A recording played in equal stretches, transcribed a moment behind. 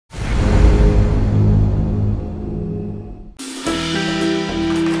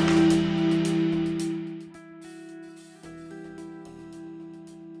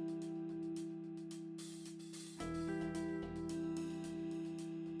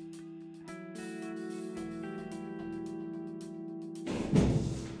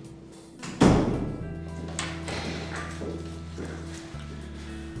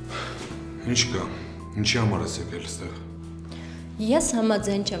Ինչ կա, ինչի համար ես եկել ստեղ։ Ես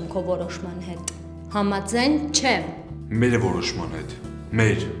համաձայն չեմ քո որոշման հետ, համաձայն չեմ։ Մեր որոշման հետ,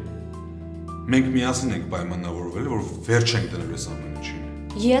 մեր։ Մենք միասին ենք պայմանավորվել, որ վերջ ենք դնել այս ամեն ինչին։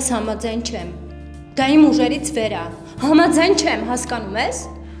 Ես համաձայն չեմ, դա իմ ուժերից վեր է, համաձայն չեմ, հասկանում ես։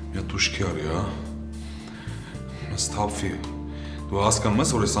 Մի տուշքի արի, հա։ Ստափվի։ Դու հասկանում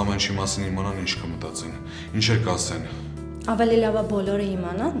ես, որ այս ամեն ինչի մասին իմանան ինչ կմտածեն, ինչեր կասեն։ Ավելի լավ է բոլորը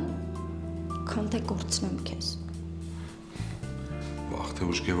իմանան, քան թե կորցնեմ քեզ։ Վաղ թե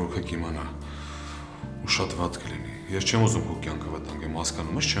ուշ Գևորգը կիմանա, ու շատ վատ կլինի։ Ես չեմ ուզում քո կյանքը վտանգեմ,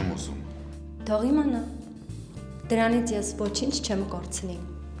 հասկանում ես, չեմ ուզում։ Թող իմանա։ Դրանից ես ոչինչ չեմ կորցնի,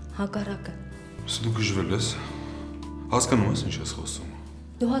 հակառակը։ Դու գժվել ես, հասկանում ես ինչ ես խոսում։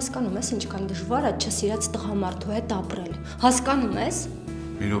 Դու հասկանում ես ինչքան դժվար է չսիրած տղամարդու հետ ապրել, հասկանում ես։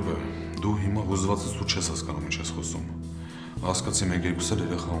 Մի րոպե, դու հիմա հուզված ես, դու չես հասկանում ինչ ես խոսում։ Հասկացի, մենք երկուսը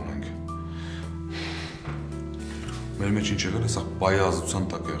երեխա ունենք։ Մեր մեջ ինչ եղել է, սա պայազության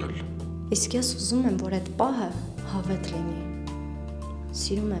տակ եղել։ Իսկ ես ուզում եմ, որ այդ պահը հավետ լինի։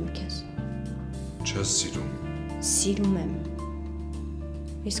 Սիրում եմ քեզ։ Չես սիրում։ Սիրում եմ։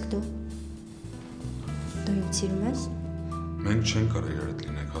 Իսկ դու։ Դու ինձ սիրում ես։ Մենք չենք կարող իրար հետ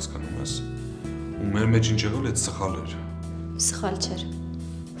լինենք, հասկանում ես։ Ու մեր մեջ ինչ եղել է, սխալ էր։ Սխալ չէր։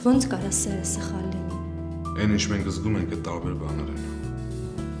 Ոնց կարա սերը սխալ լինի։ Այն ինչ մենք զգում ենք, այդ տարբեր բաներ են։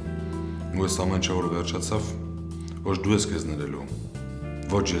 Ու այս ամեն ինչը որ վերջացավ, ոչ դու ես քեզ ներելու,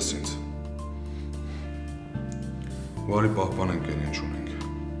 ոչ ես ինձ։ Ու արի պահպանենք այն ինչ ունենք։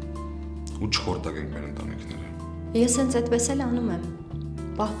 Ու չխորտակենք մեր ընտանիքները։ Ես հենց այդպես էլ անում եմ։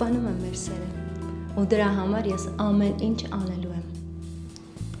 Պահպանում եմ մեր սերը։ Ու դրա համար ես ամեն ինչ անելու եմ։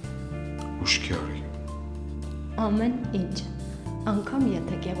 Ուշքի արի։ Ամեն ինչ, անգամ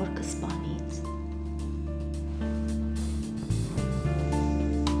եթե Գևորգը սպանի ինձ։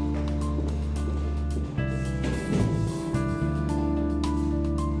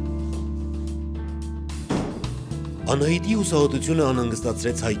 Անահիտի հուսահատությունը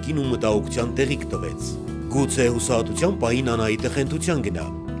անհանգստացրեց Հայկին ու մտահոգության տեղիք տվեց։ Գուցե հուսահատության պահին Անահիտը խենթության գնա,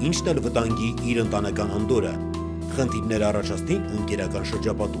 ինչն էլ վտանգի իր ընտանեկան անդորը, խնդիրներ առաջացնի ընկերական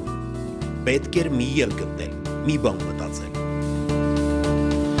շրջապատում։ Պետք էր մի ելք գտնել, մի բան մտածել։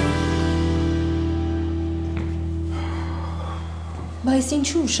 Բայց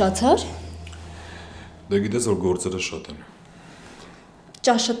ինչու ուշացար։ Դե գիտես, որ գործերը շատ են։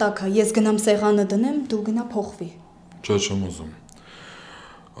 Ճաշը տաք է, ես գնամ սեղանը դնեմ, դու գնա փոխվի։ Չէ, չեմ ուզում։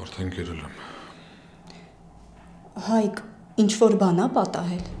 Արդեն կերել եմ։ Հայկ, ինչ-որ բան ա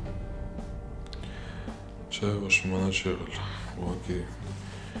պատահել։ Չէ, ոչ մի բան չի եղել։ Ուղղակի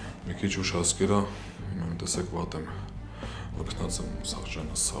մի քիչ ուշ հասկերա, հիմա տեսեք վատ եմ։ Օգնած եմ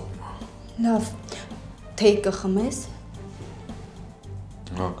սաղճանը սավում։ Լավ, թեյ կխմես։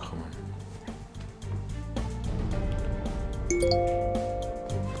 Հա, կխմեմ։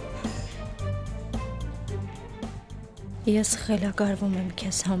 Ես խելագարվում եմ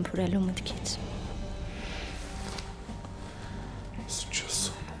քեզ համբուրելու մտքից։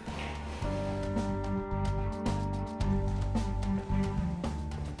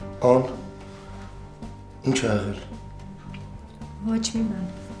 Ան, ինչ է եղել։ Ոչ մի բան։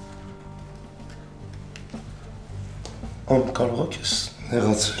 Ան, կարող եք ես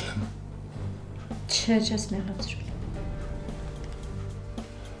նեղացրել եմ։ Չէ, չես նեղացրել։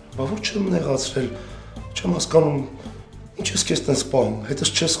 Բա որ չեմ նեղացրել, չեմ հասկանում, ինչ ես քեզ տենց պահում, հետս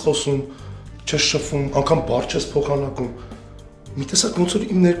չես խոսում, չես շփվում, անգամ բառ չես փոխանակում։ Մի տեսակ ոնց որ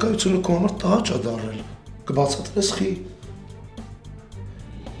իմ ներկայությունը քո համար տհաճ է դառել։ Կբացատրես խի։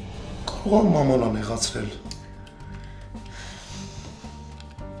 Կարող եմ մաման անեղացրել։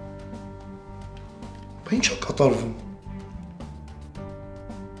 Բա ինչ է կատարվում։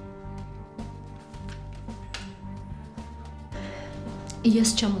 Ես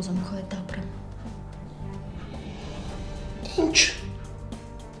չեմ ուզում քո հետ ապրեմ։ Ինչ։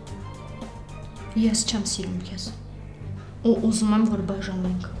 Ես չեմ սիրում քեզ։ Ու ուզում եմ, որ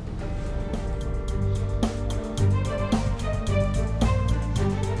բաժանենք։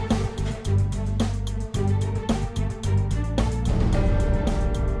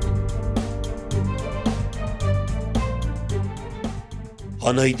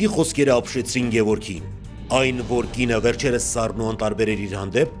 Անահիտի խոսքերը ապշեցրին Գևորգին։ Այն, որ կինը վերջերս սառն ու անտարբեր էր իր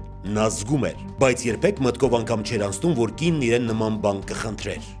հանդեպ, նա զգում էր, բայց երբեք մտքով անգամ չէր անցնում, որ կինն իրեն նման բան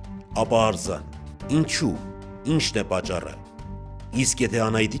կխնդրեր։ Ապա արձան, ինչու, ինչն է պատճառը։ Իսկ եթե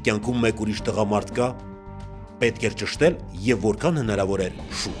Անահիտի կյանքում մեկ ուրիշ տղամարդ կա, պետք էր ճշտել եւ որքան հնարավոր էր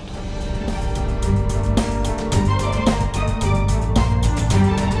շուտ։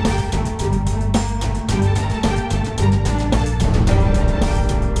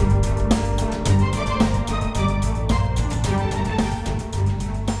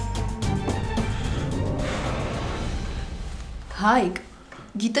 Հայկ,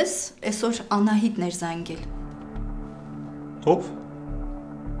 գիտես, այսօր Անահիտն էր զանգել։ Ո՞վ։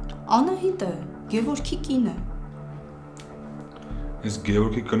 Անահիտը, Գևորգի կինը։ Ես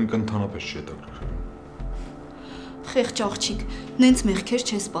Գևորգի կնիկը ընդհանրապես չի հետաքրքրում։ Խեղճ աղջիկ, նենց մեղքեր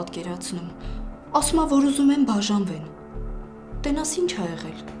չես պատկերացնում։ Ասում ա, որ ուզում են բաժանվեն։ Տենաս ինչ ա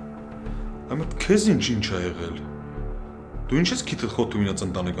եղել։ Այ մտ քեզ ինչ ա եղել։ Դու ինչ ես քիթդ խոթում ինձ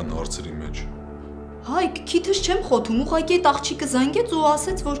ընտանեկան հարցերի մեջ։ Հայկ, քիթս չեմ խոթում, ուղղակի այդ աղջիկը զանգեց ու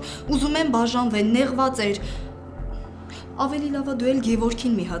ասեց, որ ուզում են բաժանվեն, նեղված էր։ Ավելի լավ է դու էլ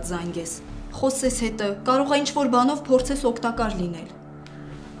Գևորգին մի հատ զանգես։ Խոսես հետը, կարող է ինչ-որ բանով փորձես օգտակար լինել։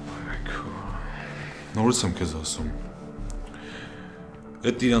 Նորից եմ քեզ ասում։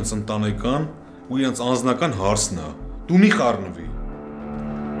 Այդ իրանց ընտանեկան ու իրանց անձնական հարցն է։ Դու մի խառնվի։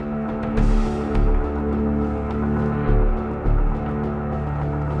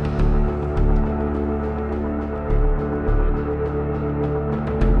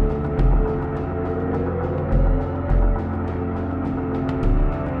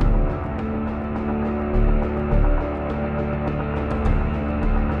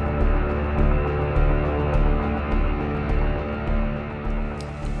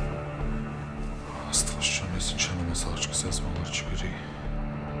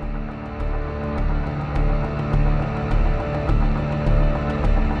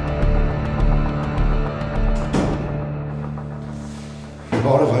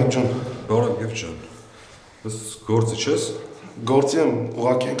 Բարև Հայկ ջան։ Բարև Գև ջան։ Ես գործի չես։ Գործի եմ,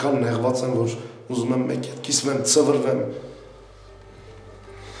 ուղղակի այնքան նեղված եմ, որ ուզում եմ մեկ հետ կիսվեմ, ծվրվեմ։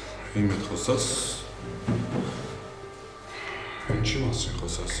 Իմ հետ խոսած։ Ինչի մասին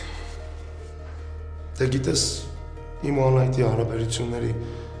խոսած։ Դե գիտես, իմ ու Անահիտի հարաբերությունների,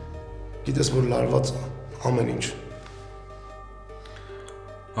 գիտես, որ լարված է ամեն ինչ։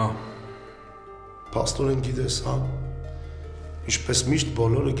 Հա։ Փաստորեն գիտես, հա։ Ինչպես միշտ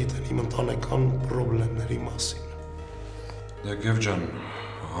բոլորը գիտեն իմ ընտանեկան խնդիրների մասին։ Դե Գև ջան,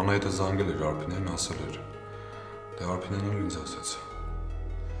 Անահիտը զանգել էր Արփինեն, ասել էր։ Դե Արփինեն էլ ինձ ասեց։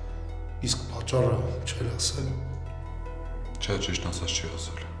 Իսկ պատճառը չէր ասել։ Չէ, ճիշտ ասած չի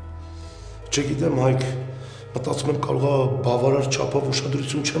ասել։ Չգիտեմ, Հայկ, մտածում եմ կարող է բավարար չափով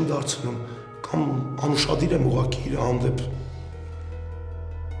ուշադրություն չեմ դարձնում, կամ անուշադիր եմ ուղղակի իր հանդեպ։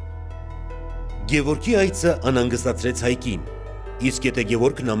 Գևորգի այցը անհանգստացրեց Հայկին, իսկ եթե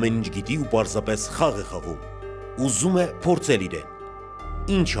Գևորգն ամեն ինչ գիտի ու պարզապես խաղ է խաղում, ուզում է փորձել իրեն։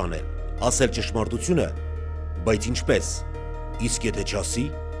 Ինչ անել, ասել ճշմարտությունը, բայց ինչպես, իսկ եթե չասի։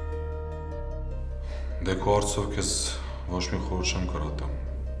 Դե քո հարցով քեզ ոչ մի խորհուրդ չեմ կարող տամ,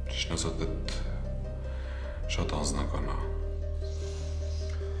 ճիշտն ասած այդ շատ անձնական է։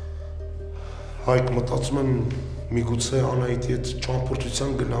 Հայկ, մտածում եմ միգուցե Անահիտի հետ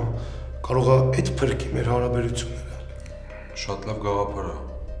ճամփորդության գնամ, կարող է այդ փրկի մեր հարաբերությունները։ Շատ լավ գաղափար է։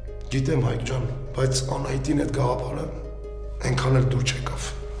 Գիտեմ Հայկ ջան, բայց Անահիտին այդ գաղափարը այնքան էլ դուր չեկավ։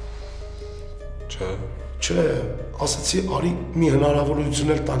 Չէ, ասացի արի մի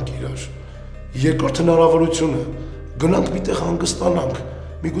հնարավորություն էլ տանք իրար։ Երկրորդ հնարավորությունը գնանք միտեղ հանգստանանք,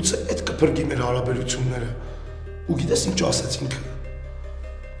 միգուցե այդ կփրկի մեր հարաբերությունները։ Ու գիտես ինչ ասեց ինքը։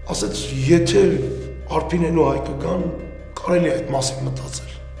 Ասեց, եթե Արփինեն ու Հայկը գան, կարելի է այդ մասին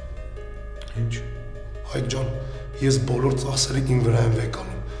մտածել։ Ինչ։ Հայկ ջան, ես բոլոր ծախսերը իմ վրա եմ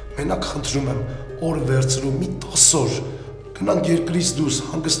վեկանում։ Մենակ խնդրում եմ, օր վերցրու մի 10 օր, գնանք երկրից դուրս,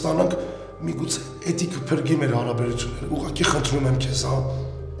 հանգստանանք, միգուցե էդի կփրկի մեր հարաբերությունները։ Ուղղակի խնդրում եմ քեզ, հա։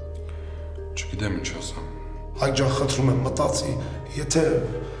 Չգիտեմ ինչ ասեմ։ Հայկ ջան, խնդրում եմ, մտածի, եթե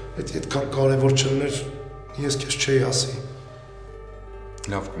այդքան կարևոր չլներ, ես քեզ չէի ասի։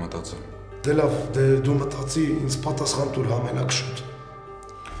 Լավ կմտածեմ։ Դե լավ, դե դու մտածի, ինձ պատասխան տուր ամենակ շուտ։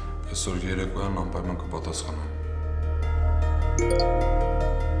 Այսօր երեկոյան անպայման կպատասխանեմ։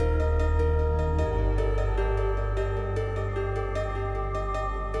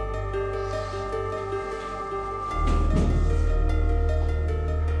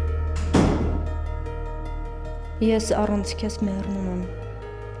 Ես առանց քեզ մեռնում եմ,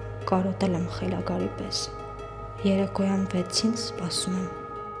 կարոտել եմ խելագարի պես, երեկոյան 6-ին սպասում եմ։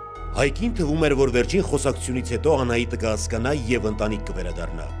 Հայկին թվում էր, որ վերջին խոսակցությունից հետո Անահիտը կհասկանա եւ ընտանիք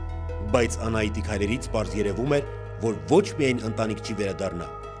կվերադառնա, բայց Անահիտի քայլերից պարզ երևում էր, որ ոչ միայն ընտանիք չի վերադառնա,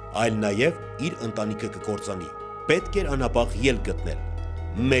 այլ նաեւ իր ընտանիքը կկործանի։ Պետք էր անապահ ելք գտնել,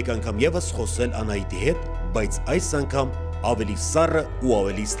 մեկ անգամ եւս խոսել Անահիտի հետ, բայց այս անգամ ավելի սառը ու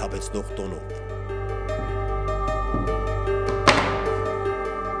ավելի սթափեցնող տոնով։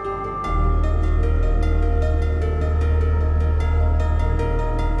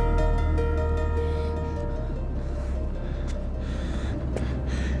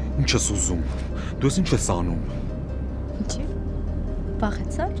 Ինչ ես ուզում, դու ես ինչ ես անում։ Ինչի՞։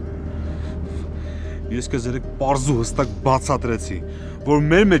 Վախեցար։ Ես քեզ երեք պարզ ու հստակ բացատրեցի, որ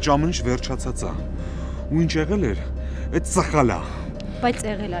մեր մեջ ամեն ինչ վերջացած է։ Ու ինչ եղել էր, այդ սխալ է։ Բայց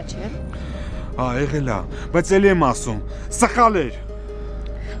եղել է, չէ՞։ Հա, եղել է, բայց էլի եմ ասում, սխալ էր։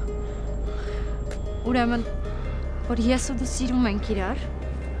 Ուրեմն, որ ես ու դու սիրում ենք իրար,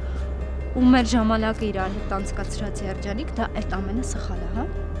 ու մեր ժամանակը իրար հետ անցկացրած երջանիկ, դա այդ ամենը սխալ է, հա։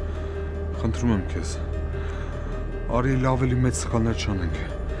 Խնդրում եմ քեզ։ Արի լավ էլի մեծ սխալներ չանենք։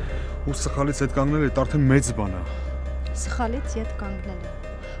 Ու սխալից հետ կանգնել այդ արդեն մեծ բան է։ Սխալից ետ կանգնելը։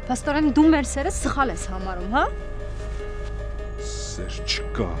 Փաստորեն դու մեր սերը սխալ ես համարում, հա։ Սեր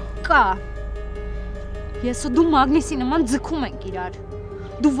չկա։ Կա։ Ես ու դու մագնիսի նման ձգում ենք իրար։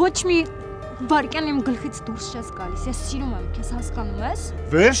 Դու ոչ մի վարկյան իմ գլխից դուրս չես գալիս։ Ես սիրում եմ քեզ, հասկանում ես։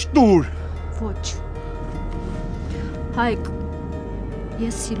 Վերջ տուր։ Ոչ։ Հայկ,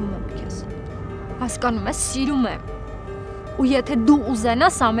 ես սիրում եմ քեզ։ Հասկանում ես, սիրում եմ։ Ու եթե դու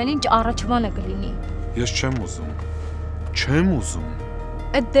ուզենաս, ամեն ինչ առաջվանը կլինի։ Ես չեմ ուզում։ Չեմ ուզում։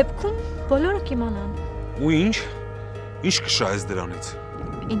 Այդ դեպքում բոլորը կիմանան։ Ու ինչ։ Ինչ կշահես դրանից։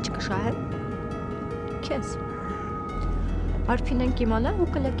 Ինչ կշահեմ։ Քեզ։ Արփինեն կիմանա ու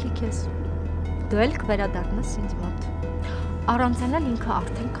կլքի քեզ։ Դու էլ կվերադառնաս ինձ մոտ։ Առանցանալ ինքը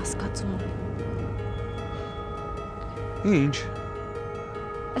արդեն կասկածում է։ Ինչ։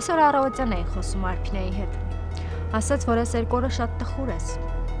 Այսօր առավոտյան էի խոսում Արփինեի հետ։ Ասաց, որ այս երկու օրը շատ տխուր ես։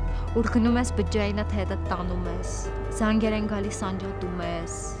 Ուր գնում ես բջջայինդ հետը տանում ես, զանգեր են գալիս անջատում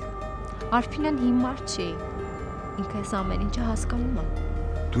ես։ Արփինեն հիմար չի։ Ինքը այս ամեն ինչը հասկանում է։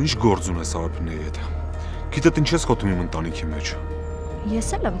 Դու ինչ գործ ունես Արփինեի հետ։ Գիտես ինչ ես խոթում իմ ընտանիքի մեջ։ Ես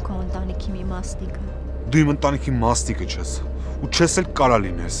էլ եմ քո ընտանիքի մի մասնիկը։ Դու իմ ընտանիքի մասնիկը չես, ու չես էլ կարա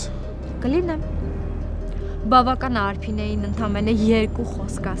լինես։ Կլինեմ։ Բավական է Արփինեին ընդամենը 2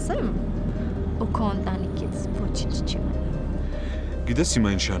 խոսք ասեմ, ու քո ընտանիքից ոչինչ չի մնա։ Գիտես հիմա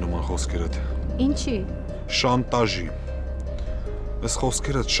ինչի է նման խոսքերդ։ Ինչի։ Շանտաժի։ Այս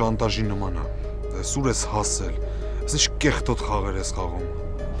խոսքերդ շանտաժի նման է։ Ես ուր ես հասել։ Ես ինչ կեղտոտ խաղեր ես խաղում։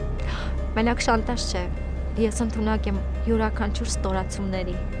 Մենակ շանտաժ չէ։ Ես ընդունակ եմ յուրաքանչյուր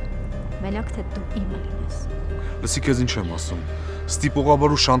ստորացումների։ Մենակ թե դու իմը լինես։ Լսի քեզ ինչ եմ ասում։ Ստիպողաբար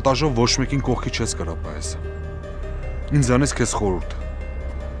ու շանտաժով ոչ մեկին կողքի չես կարա պայես։ Ինձ անես քեզ խորհուրդ։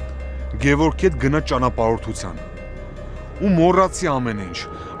 Գևորգի հետ գնա ճանապարհորդության։ Ու մոռացի ամեն ինչ։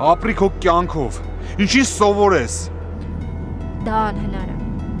 Ապրի քո կյանքով։ Ինչին սովորես։ Դա անհնար է։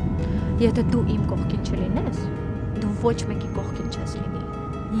 Եթե դու իմ կողքին չլինես, դու ոչ մեկի կողքին չես լինի։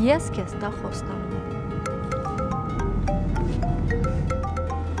 Ես քեզ դա խոստանում եմ։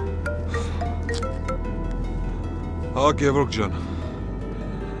 Հա, Գևորգ ջան։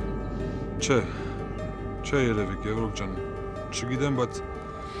 Չէ երևի, Գևորգ ջան։ Չգիտեմ, բայց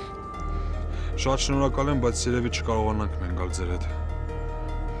շատ շնորհակալ եմ, բայց երևի չկարողանանք մենք գալ ձեր հետ։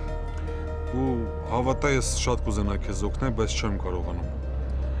 Ու հավատա ես շատ կուզենայի քեզ օգնել, բայց չեմ կարողանում։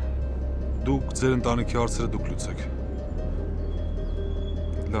 Դուք ձեր ընտանիքի հարցերը դուք լուծեք։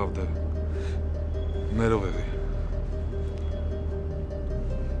 Լավ դե։ Ներող եղի։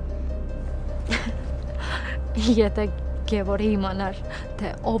 Եթե Գևորգի իմանար, թե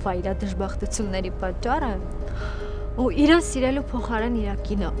ով է իր դժբախտությունների պատճառը, ու իրան սիրելու փոխարեն իր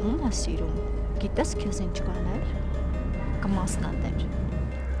կինը ում է սիրում, գիտես քեզ ինչ կաներ, կմասնատեր։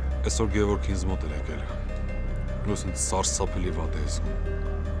 Այսօր Գևորգին ինձ մոտ էր եկել։ Լույս ինձ սարսափելի վատ է զգում։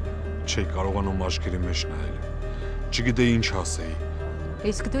 Չէի կարողանում աչքերի մեջ նայել։ Չգիտեի ինչ ասեի։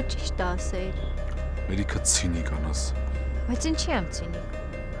 Իսկ դու ճիշտ ասեիր։ Մերիքը ցինիկ անաս։ Բայց ինչի եմ ցինիկ։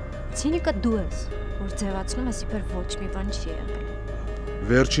 Ցինիկը դու ես, որ ձևացնում ես իբր ոչ մի բան չի եղել։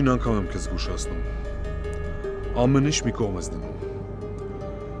 Վերջին անգամ եմ քեզ զգուշացնում։ Ամեն ինչ մի կողմ ես դնում։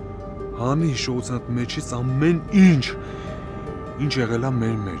 Հանի հիշողությունդ մեջից ամեն ինչ եղել է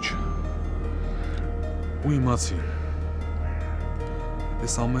մեր մեջ։ Ու իմացի։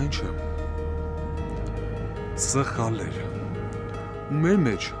 Այս ամեն ինչը սխալ էր։ Ու մեր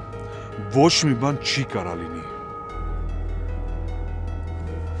մեջ ոչ մի բան չի կարա լինի։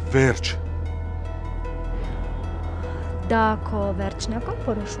 Վերջ։ Դա քո վերջնական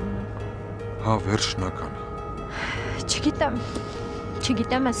որոշումն է։ Հա, վերջնական։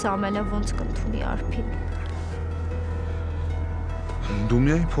 Չգիտեմ այս ամենը ոնց կընդունի Արփին։ Դու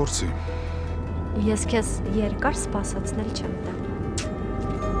միայն փորձի։ Ես քեզ երկար սպասացնել չեմ տա։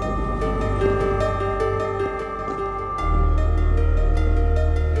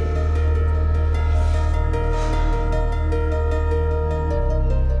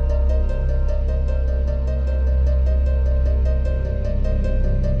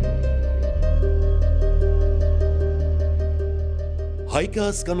 Հայկը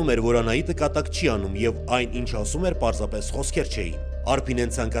հասկանում էր, որ Անահիտը կատակ չի անում և այն ինչ ասում էր պարզապես խոսքեր չէին։ Արփինեն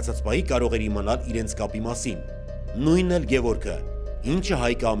ցանկացած պահի կարող էր իմանալ իրենց կապի մասին։ Նույնն էլ Գևորգը, ինչը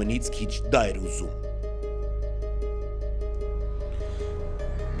Հայկը ամենից քիչ դա էր ուզում։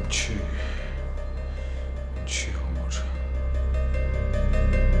 Չի համար։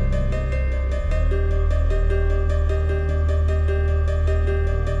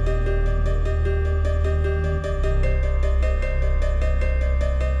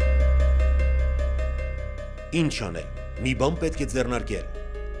 Ինչ անել։ Մի բան պետք է ձեռնարկել։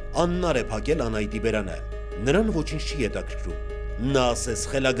 Աննար է փակել Անահիտի բերանը։ Նրան ոչինչ չի հետաքրքրում։ Նա ասես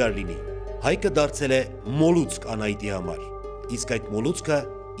խելագար լինի։ Հայկը դարձել է մոլուցք Անահիտի համար։ Իսկ այդ մոլուցքը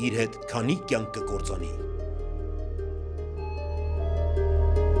իր հետ քանի կյանք կկործանի։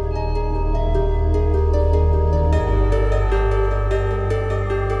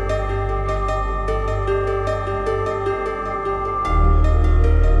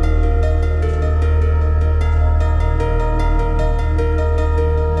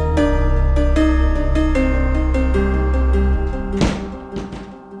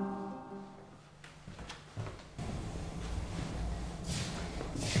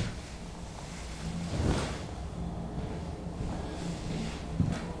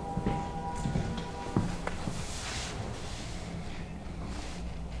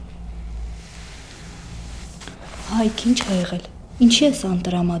 Հայք ինչ է եղել, ինչի ես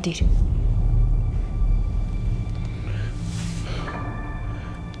անտրամադիր։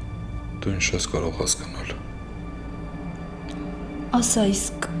 Դու ինչ ես կարող հասկանալ։ Ասա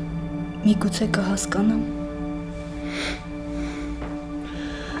իսկ միգուցե կհասկանամ։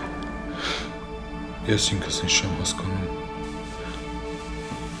 Ես ինքս ինչ չեմ հասկանում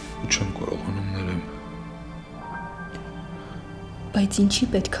ու չեմ կարողանում ներեմ։ Բայց ինչի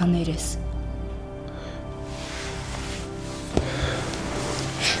պետք է ներես։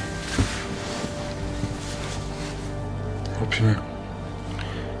 Հոփին է,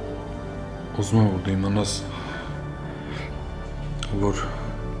 ուզում եմ որ դու իմանաս, որ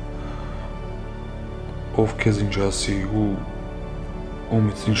ով քեզ ինչ ասի ու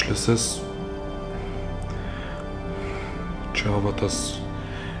ումից ինչ լսես, չհավատաս,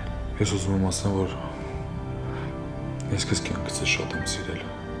 ես ուզում եմ ասեմ, որ ես քեզ կյանքից շատ եմ սիրել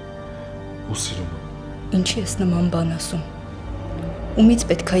ու սիրում եմ։ Ինչի ես նման բան ասում։ Ումից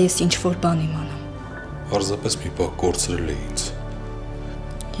պետք է ես ինչ-որ բան իմանամ։ Պարզապես մի պահ կորցրել է ինձ։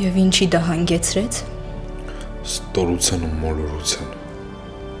 Եվ ինչի դա հանգեցրեց։ Ստորության ու մոլորության։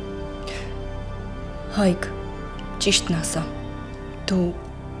 Հայկ, ճիշտն ասա, դու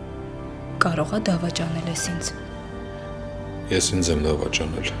կարող ես դավաճանել ես ինձ։ Ես ինձ եմ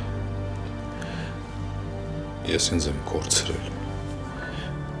դավաճանել։ Ես ինձ եմ կորցրել։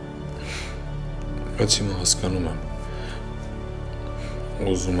 Բայց հիմա հասկանում եմ։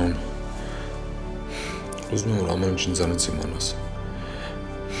 Ուզում եմ, որ ամեն ինչ ինձանից իմանաս։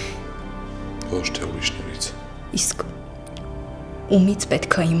 Ոչ թե ուրիշներից։ Իսկ ումից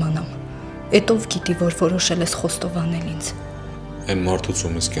պետք է իմանամ։ Էդ ով գիտի, որ որոշել ես խոստովանել ինձ։ Այն մարդուց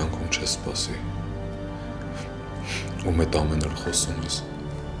ում ես կյանքում չես սպասի։ Ում հետ ամեն օր խոսում ես։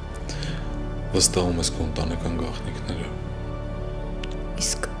 Վստահում ես քո ընտանեկան գաղտնիքները։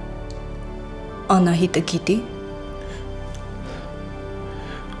 Իսկ Անահիտը գիտի։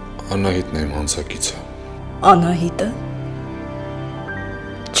 Անահիտն է իմ հանցակիցը։ Անահիտը։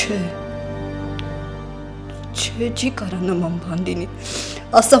 Չէ, չի կարա նման բան լինի։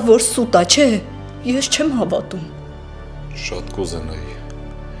 Ասա որ սուտ է, չէ, ես չեմ հավատում։ Շատ կուզենայի։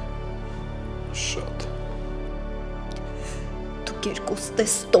 Շատ։ Դուք երկուս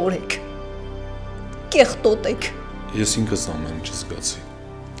ստոր եք։ Կեղտոտ եք։ Ես ինքս ամեն ինչ զգացի։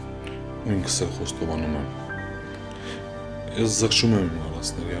 Ու ինքս էլ խոստովանում եմ։ Ես զղջում եմ իմ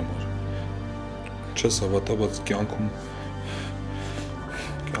արածների համար։ Չես հավատա, բայց կյանքում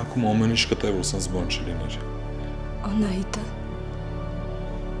ամեն ինչ կտա, որ սենց բան չլիներ։ Անահիտը։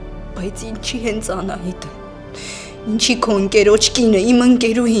 Բայց ինչի հենց Անահիտը։ Ինչի քո ընկերոջ կինը, իմ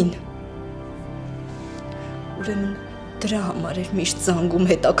ընկերուհին։ Ուրեմն դրա համար էր միշտ զանգում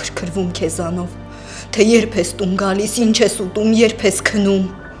հետաքրքրվում քեզանով, թե երբ ես տուն գալիս, ինչ ես ուտում, երբ ես քնում։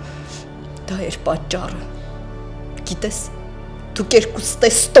 Դա էր պատճառը։ Գիտես, դուք երկուստ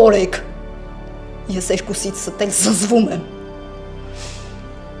ստոր եք։ Ես երկուսից ստել զզվում եմ։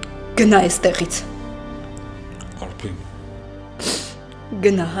 Գնա այստեղից։ Արփին։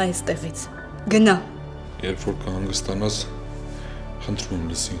 Գնա հայ այստեղից։ Գնա։ Երբ որ կհանգստանաս, խնդրում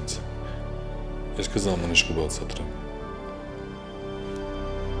եմ լսի ինձ։ Ես քեզ ամեն ինչ կբացատրեմ։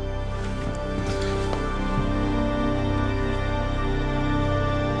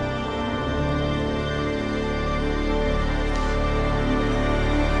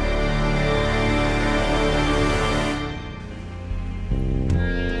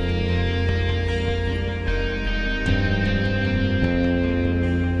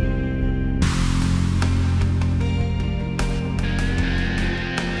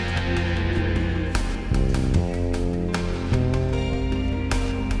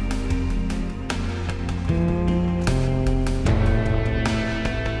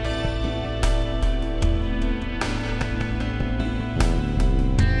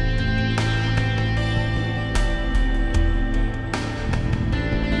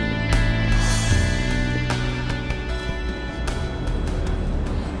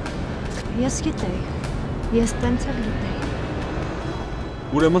 Ես գիտեի, ես տենց էլ գիտեի։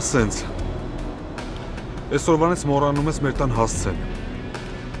 Ուրեմն սենց, այսօրվանից մոռանում ես մեր տան հասցել,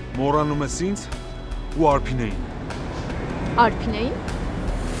 մոռանում ես ինձ ու Արփինեին։ Արփինեին?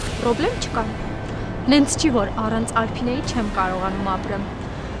 Պրոբլեմ չկա։ Նենց չի, որ առանց Արփինեի չեմ կարողանում ապրեմ,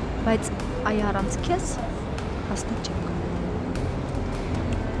 բայց այ առանց քեզ հաստատ չեմ կարող։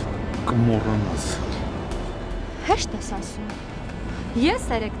 Կմոռանաս։ Հեշտ ես ասում։ Ես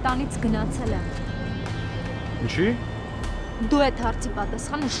երեք տանից գնացել եմ։ Ինչի՞։ Դու այդ հարցի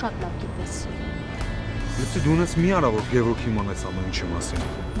պատասխանը շատ լավ գիտես։ Եթե դու ունես մի արա, որ Գևորգի իմանես ամեն ինչի մասին։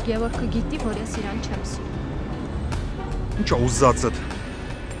 Գևորգը գիտի, որ ես իրան չեմ սիրում։ Ինչա ուզածդ։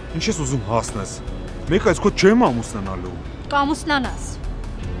 Ինչ ես ուզում հասնես։ Մեկ այս քո չեմ ամուսնանալու։ Կամուսնանաս։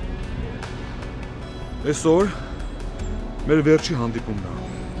 Այսօր մեր վերջի հանդիպումն է։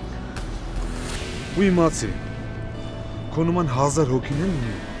 Ու իմացի։ Քո նման 1000 հոգին են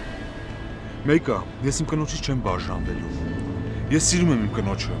ունի։ Մեկը, ես իմ կնոջից չեմ բաժանվելու։ Ես սիրում եմ իմ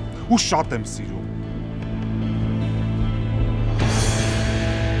կնոջը ու շատ եմ սիրում։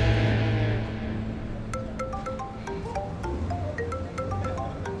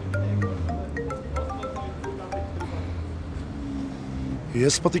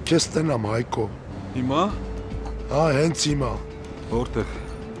 Ես պետք է քեզ տենամ, Հայկո։ Հիմա։ Հա, հենց հիմա։ Որտեղ։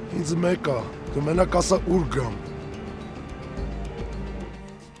 Ինձ մեկա, դու մենակ ասա ուր գամ։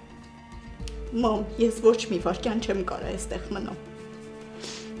 Մամ, ես ոչ մի վարքյան չեմ կարա այստեղ մնամ։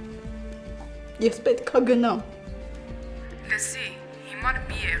 Ես պետք է գնամ։ Լսի, հիմար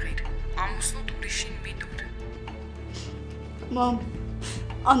մի եղիր, ամուսնուդ ուրիշին մի դուր։ Մամ,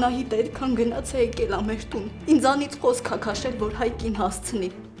 Անահիտը այդքան գնաց է եկել մեր տուն, ինձանից խոսք է քաշել, որ Հայկին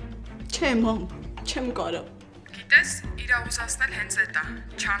հասցնի։ Չէ, մամ, չեմ կարա։ Գիտես, իրա ուզացնել հենց էդ է,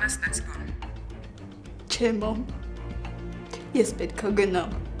 չանես նենց բան։ Չէ, մամ, ես պետք է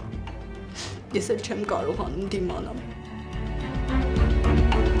գնամ։ Ես էլ չեմ կարողանում դիմանամ։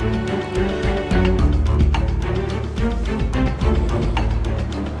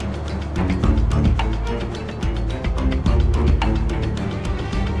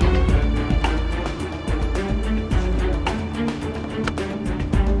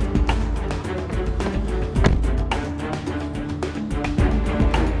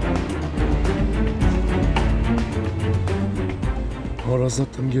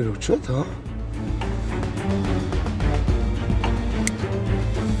 Հարազատ ընկերոջ է, հա։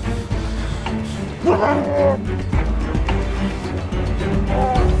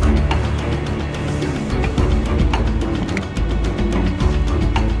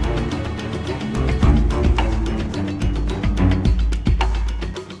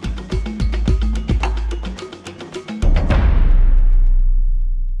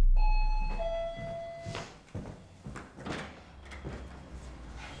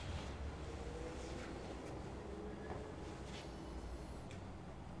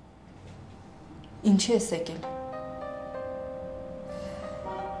 Ինչի ես եկել։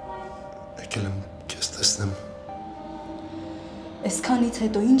 Եկել եմ քեզ տեսնեմ։ Այսքանից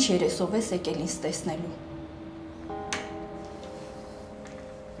հետո ինչ երեսով ես եկել ինձ տեսնելու։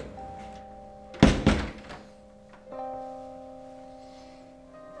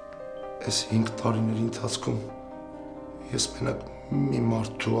 Այս 5 տարիների ընթացքում ես մենակ մի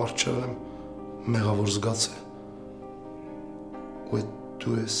մարդու առջև եմ մեղավոր զգացել։ Ու այդ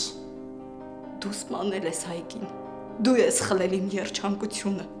դու ես։ Դու սպանել ես Հայկին, դու ես խլել իմ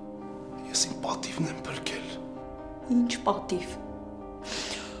երջանկությունը։ Ես իմ պատիվն եմ փրկել։ Ինչ պատիվ։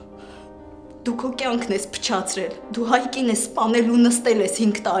 Դու քո կյանքն ես փչացրել, դու Հայկին ես սպանել ու նստել ես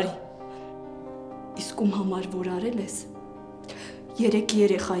 5 տարի։ Իսկ ում համար որ արել ես, 3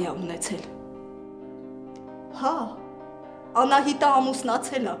 երեխա է ունեցել։ Հա, Անահիտը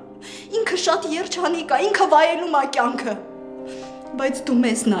ամուսնացել է, ինքը շատ երջանիկ է, ինքը վայելում է կյանքը, բայց դու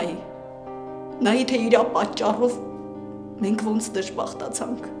մեզ նայի։ Նայի թե իրա պատճառով մենք ոնց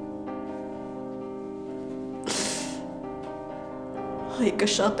դժբախտացանք։ Հայկը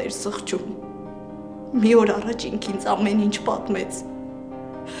շատ էր սղճում։ Մի օր առաջ ինք ինձ ամեն ինչ պատմեց։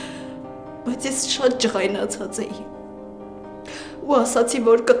 Բայց ես շատ ջղայնացած էի։ Ու ասացի,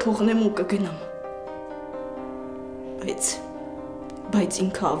 որ կթողնեմ ու կգնամ։ Բայց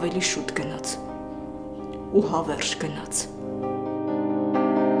ինքը ավելի շուտ գնաց։ Ու հավերժ գնաց։